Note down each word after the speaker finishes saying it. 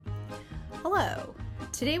Hello.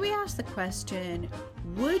 Today we ask the question,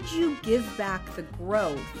 would you give back the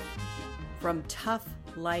growth from tough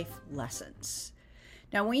life lessons?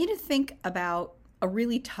 Now I want you to think about a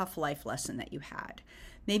really tough life lesson that you had.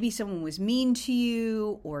 Maybe someone was mean to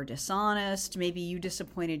you or dishonest. Maybe you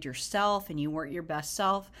disappointed yourself and you weren't your best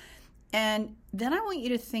self. And then I want you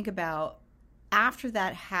to think about, after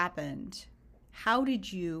that happened, how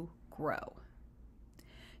did you grow?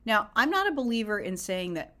 Now, I'm not a believer in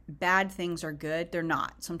saying that bad things are good. They're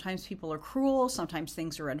not. Sometimes people are cruel, sometimes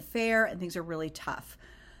things are unfair, and things are really tough.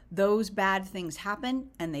 Those bad things happen,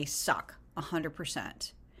 and they suck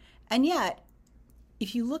 100%. And yet,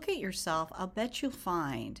 if you look at yourself, I'll bet you'll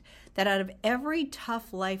find that out of every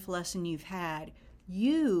tough life lesson you've had,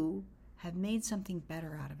 you have made something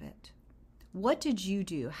better out of it. What did you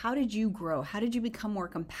do? How did you grow? How did you become more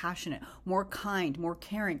compassionate, more kind, more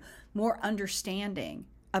caring, more understanding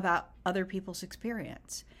about other people's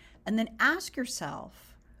experience? And then ask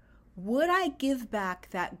yourself, would I give back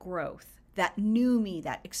that growth, that new me,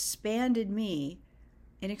 that expanded me,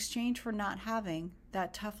 in exchange for not having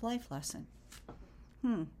that tough life lesson?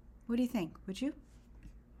 What do you think? Would you?